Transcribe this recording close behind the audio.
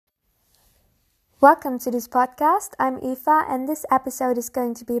Welcome to this podcast. I'm Aoife, and this episode is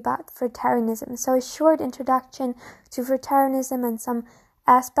going to be about fruitarianism. So a short introduction to fruitarianism and some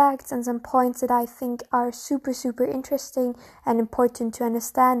aspects and some points that I think are super interesting and important to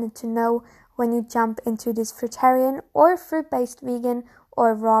understand and to know when you jump into this fruitarian or fruit-based vegan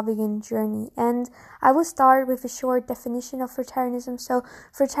or raw vegan journey. And I will start with a short definition of fruitarianism. So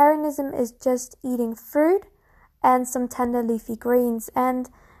fruitarianism is just eating fruit and some tender leafy greens.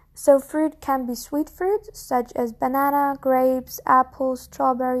 And so fruit can be sweet fruit, such as banana, grapes, apples,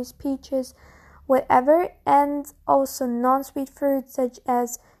 strawberries, peaches, whatever, and also non-sweet fruit, such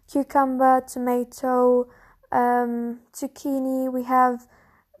as cucumber, tomato, zucchini. We have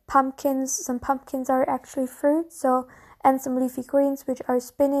pumpkins. Some pumpkins are actually fruit, and some leafy greens, which are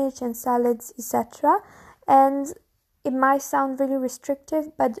spinach and salads, etc. And it might sound really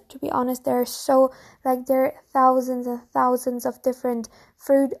restrictive, but to be honest, there are thousands and thousands of different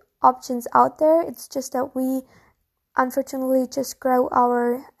fruit options out there. It's just that we unfortunately just grow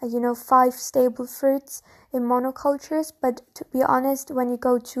our 5 stable fruits in monocultures. But to be honest, when you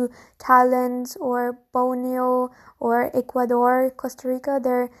go to Thailand or Borneo or Ecuador, Costa Rica,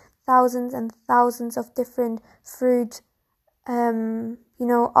 there are thousands and thousands of different fruit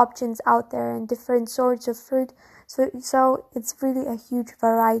options out there and different sorts of fruit. So it's really a huge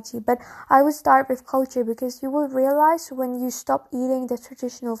variety. But I would start with culture, because you will realize when you stop eating the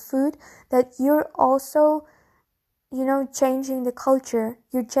traditional food that you're also, changing the culture.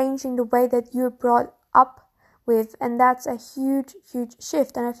 You're changing the way that you're brought up with, and that's a huge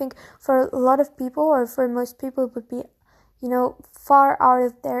shift. And I think for a lot of people, or for most people, it would be far out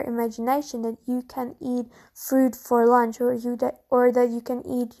of their imagination that you can eat fruit for lunch, or that you can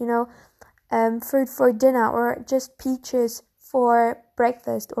eat fruit for dinner, or just peaches for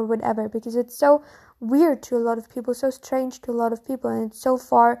breakfast or whatever, because it's so weird to a lot of people, so strange to a lot of people, and it's so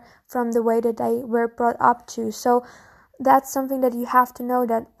far from the way that they were brought up to. So that's something that you have to know,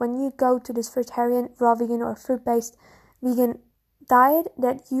 that when you go to this fruitarian, raw vegan or fruit-based vegan diet,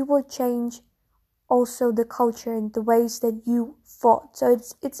 that you will change also the culture and the ways that you thought. So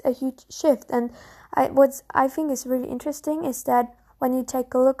it's a huge shift. And what I think is really interesting is that when you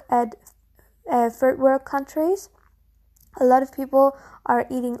take a look at third world countries, a lot of people are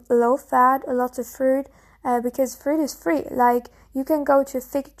eating low fat, a lot of fruit, because fruit is free. Like, you can go to a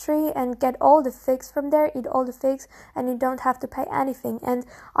fig tree and get all the figs from there, eat all the figs, and you don't have to pay anything. And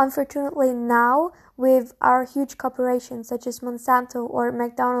unfortunately now, with our huge corporations such as Monsanto or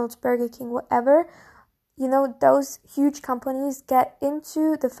McDonald's, Burger King, whatever, those huge companies get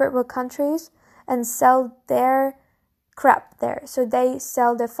into the third world countries and sell their crap there. So they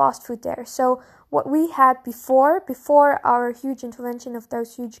sell their fast food there. So what we had before our huge intervention of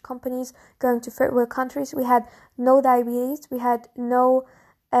those huge companies going to third world countries, we had no diabetes, we had no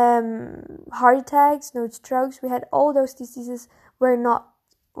heart attacks, no strokes. We had all those diseases were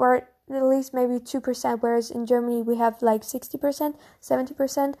at least maybe 2%, whereas in Germany we have like 60%,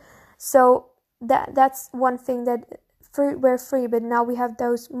 70%. So that's one thing, that fruit were free, but now we have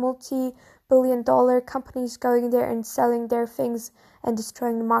those multi-billion-dollar companies going there and selling their things and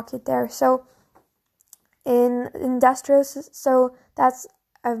destroying the market there. So so that's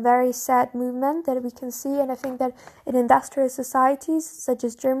a very sad movement that we can see. And I think that in industrial societies such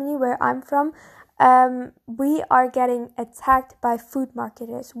as Germany, where I'm from, we are getting attacked by food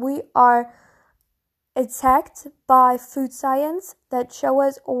marketers. We are attacked by food science that show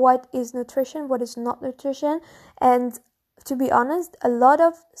us what is nutrition, what is not nutrition. And to be honest, a lot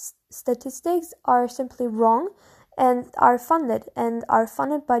of statistics are simply wrong and are funded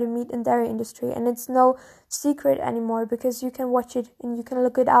by the meat and dairy industry. And it's no secret anymore, because you can watch it and you can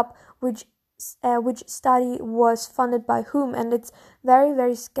look it up, which study was funded by whom. And it's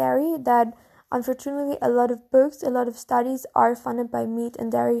very scary that unfortunately a lot of books, a lot of studies are funded by meat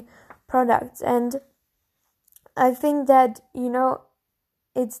and dairy products. And I think that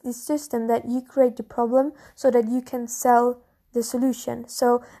it's the system that you create the problem so that you can sell the solution.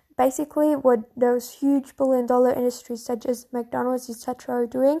 So basically what those huge billion-dollar industries such as McDonald's, etc. are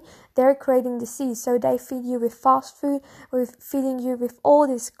doing, they're creating disease. So they feed you with fast food, with feeding you with all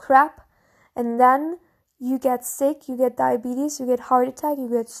this crap, and then you get sick, you get diabetes, you get heart attack, you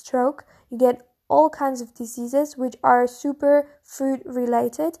get stroke, you get all kinds of diseases which are super food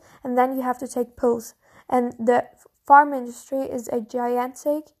related, and then you have to take pills. And the farm industry is a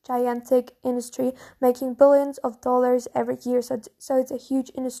gigantic industry, making billions of dollars every year. So it's a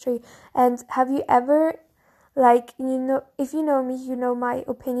huge industry. And have you ever, if you know me, you know my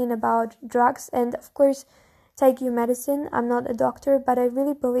opinion about drugs. And of course, take your medicine. I'm not a doctor, but I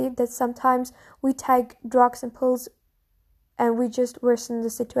really believe that sometimes we take drugs and pills and we just worsen the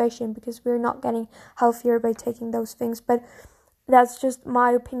situation because we're not getting healthier by taking those things. But that's just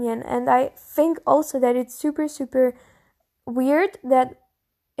my opinion. And I think also that it's super, super weird that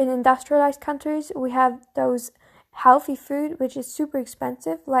in industrialized countries we have those healthy food which is super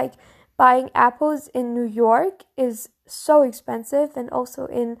expensive. Like buying apples in New York is so expensive, and also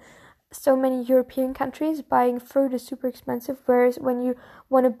in so many European countries buying fruit is super expensive, whereas when you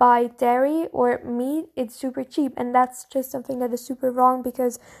want to buy dairy or meat, it's super cheap. And that's just something that is super wrong,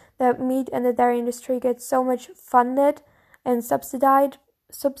 because the meat and the dairy industry gets so much funded and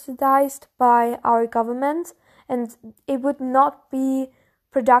subsidized by our government, and it would not be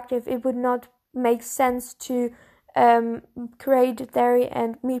productive, it would not make sense to create dairy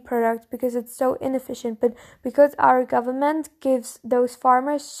and meat products because it's so inefficient. But because our government gives those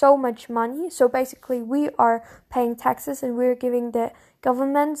farmers so much money, so basically we are paying taxes and we're giving the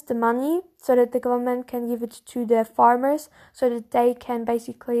government the money so that the government can give it to the farmers so that they can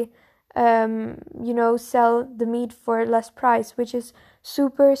basically sell the meat for less price, which is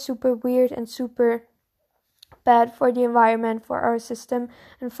super, super weird and super bad for the environment, for our system,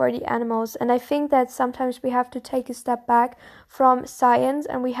 and for the animals. And I think that sometimes we have to take a step back from science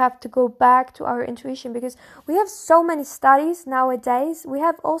and we have to go back to our intuition, because we have so many studies nowadays. We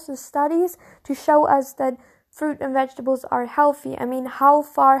have also studies to show us that fruit and vegetables are healthy. I mean, how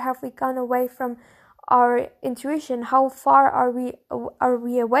far have we gone away from our intuition? How far are we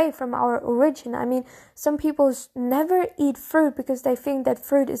away from our origin? I mean, some people never eat fruit because they think that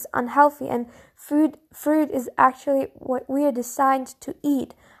fruit is unhealthy, and fruit is actually what we are designed to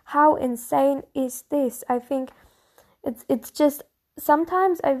eat. How insane is this? I think it's just,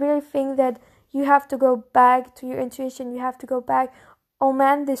 sometimes I really think that you have to go back to your intuition. You have to go back, oh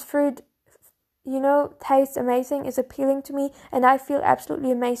man, this fruit tastes amazing, is appealing to me, and I feel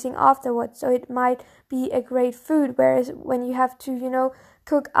absolutely amazing afterwards, so it might be a great food. Whereas when you have to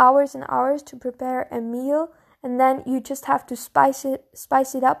cook hours and hours to prepare a meal, and then you just have to spice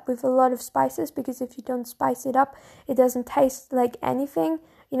it up with a lot of spices, because if you don't spice it up, it doesn't taste like anything.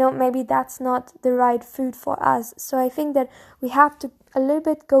 Maybe that's not the right food for us. So I think that we have to a little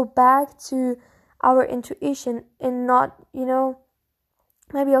bit go back to our intuition and not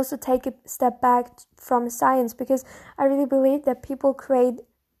maybe also take a step back from science, because I really believe that people create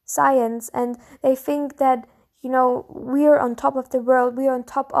science and they think that we are on top of the world, we are on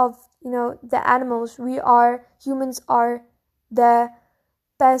top of the animals, humans are the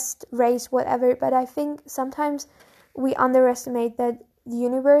best race, whatever. But I think sometimes we underestimate that the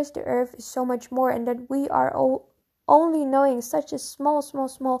universe, the earth, is so much more, and that we are all only knowing such a small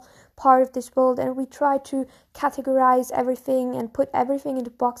part of this world, and we try to categorize everything and put everything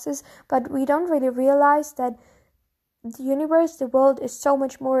into boxes, but we don't really realize that the universe, the world, is so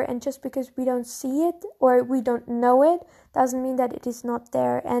much more. And just because we don't see it or we don't know it doesn't mean that it is not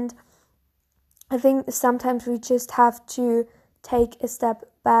there. And I think sometimes we just have to take a step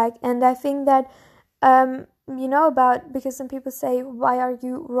back. And I think that because some people say, why are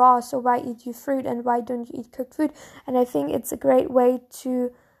you raw, so why eat you fruit and why don't you eat cooked food? And I think it's a great way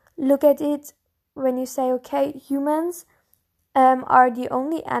to look at it when you say, okay, humans are the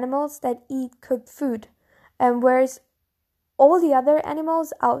only animals that eat cooked food, whereas all the other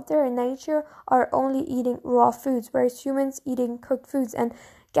animals out there in nature are only eating raw foods, whereas humans eating cooked foods. And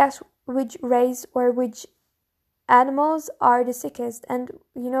guess which race or which animals are the sickest? And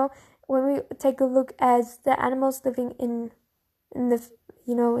when we take a look at the animals living in the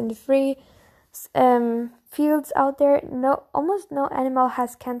free fields out there, almost no animal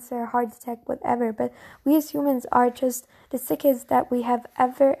has cancer, heart attack, whatever. But we as humans are just the sickest that we have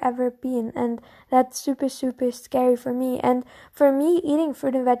ever been, and that's super scary for me. And for me, eating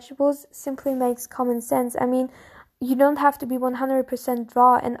fruit and vegetables simply makes common sense. I mean, you don't have to be 100%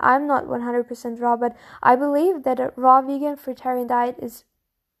 raw, and I'm not 100% raw, but I believe that a raw vegan fruitarian diet is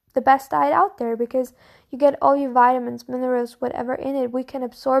the best diet out there, because you get all your vitamins, minerals, whatever in it. We can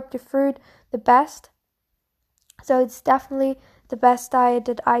absorb the fruit the best, so it's definitely the best diet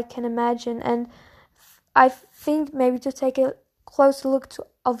that I can imagine. And I think maybe to take a closer look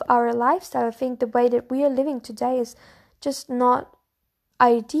of our lifestyle, I think the way that we are living today is just not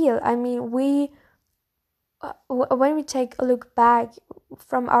ideal. I mean, when we take a look back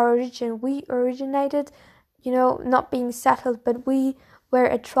from our origin, we originated not being settled, but we were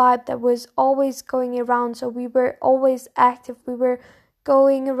a tribe that was always going around. So we were always active, we were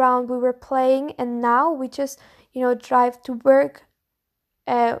going around, we were playing. And now we just drive to work,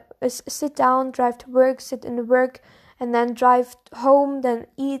 sit down, drive to work, sit in the work, and then drive home, then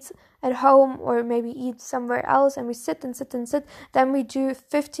eat at home or maybe eat somewhere else, and we sit and sit and sit. Then we do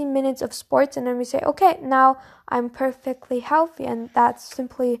 15 minutes of sports, and then we say, okay, now I'm perfectly healthy, and that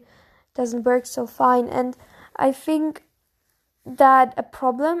simply doesn't work so fine. And I think that a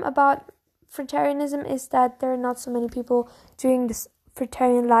problem about fruitarianism is that there are not so many people doing this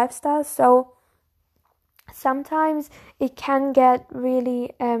fruitarian lifestyle, so sometimes it can get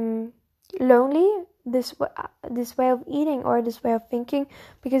really lonely, this way of eating or this way of thinking,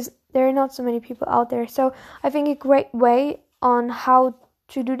 because there are not so many people out there. So I think a great way on how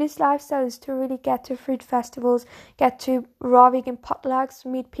to do this lifestyle is to really get to fruit festivals, get to raw vegan potlucks,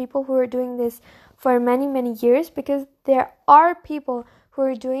 meet people who are doing this for many, many years, because there are people who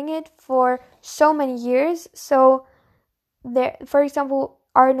are doing it for so many years. So there, for example,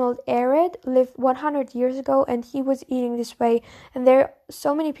 Arnold Ehret lived 100 years ago and he was eating this way. And there are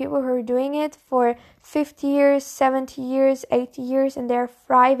so many people who are doing it for 50 years, 70 years, 80 years, and they're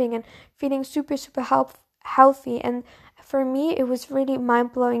thriving and feeling super, super healthy. And for me, it was really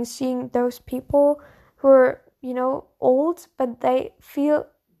mind-blowing seeing those people who are, old, but they feel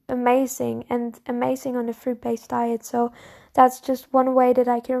amazing and amazing on a fruit-based diet. So that's just one way that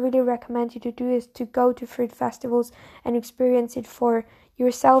I can really recommend you to do, is to go to fruit festivals and experience it for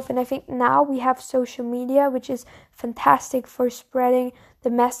yourself. And I think now we have social media, which is fantastic for spreading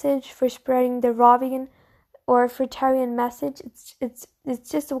the message, for spreading the raw vegan or fruitarian message. It's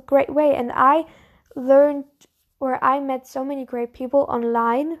just a great way. And I met so many great people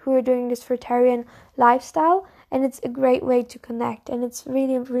online who are doing this fruitarian lifestyle, and it's a great way to connect, and it's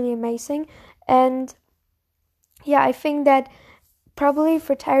really, really amazing. And yeah, I think that probably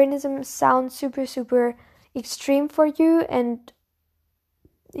fruitarianism sounds super, super extreme for you, and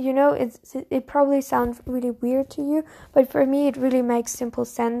it probably sounds really weird to you, but for me it really makes simple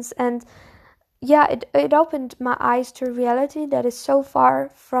sense. And yeah, it opened my eyes to a reality that is so far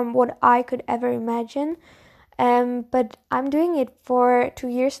from what I could ever imagine. But I'm doing it for 2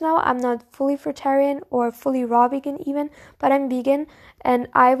 years now. I'm not fully fruitarian or fully raw vegan even, but I'm vegan, and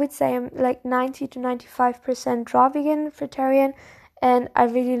I would say I'm like 90 to 95% raw vegan, fruitarian, and I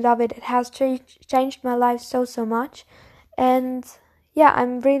really love it. It has changed my life so much, and yeah,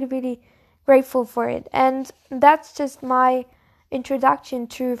 I'm really, really grateful for it. And that's just my introduction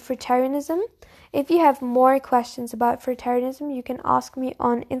to fruitarianism. If you have more questions about fruitarianism, you can ask me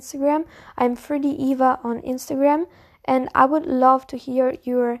on Instagram. I'm FruityEva on Instagram, and I would love to hear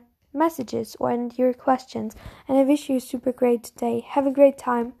your messages and your questions. And I wish you a super great day. Have a great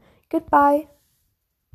time. Goodbye.